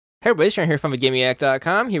Hey everybody, Sharon here from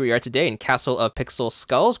VidGamiac.com. Here we are today in Castle of Pixel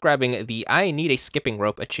Skulls, grabbing the I Need a Skipping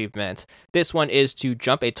Rope achievement. This one is to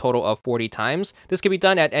jump a total of 40 times. This can be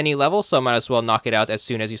done at any level, so might as well knock it out as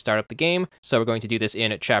soon as you start up the game. So we're going to do this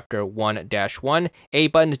in Chapter 1-1. A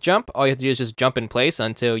button to jump. All you have to do is just jump in place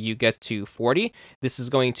until you get to 40. This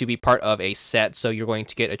is going to be part of a set, so you're going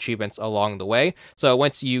to get achievements along the way. So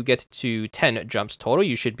once you get to 10 jumps total,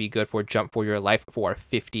 you should be good for Jump for Your Life for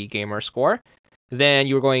 50 gamer score. Then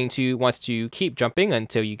you're going to want to keep jumping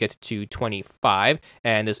until you get to 25,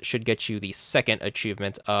 and this should get you the second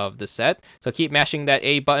achievement of the set. So keep mashing that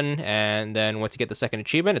A button, and then once you get the second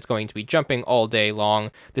achievement, it's going to be jumping all day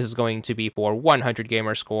long. This is going to be for 100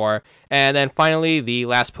 gamer score. And then finally, the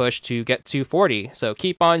last push to get to 40. So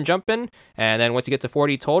keep on jumping, and then once you get to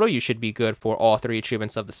 40 total, you should be good for all 3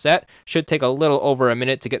 achievements of the set. Should take a little over a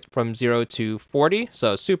minute to get from 0 to 40,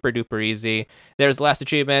 so super duper easy. There's the last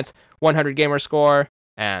achievement, 100 gamer score,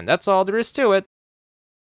 and that's all there is to it.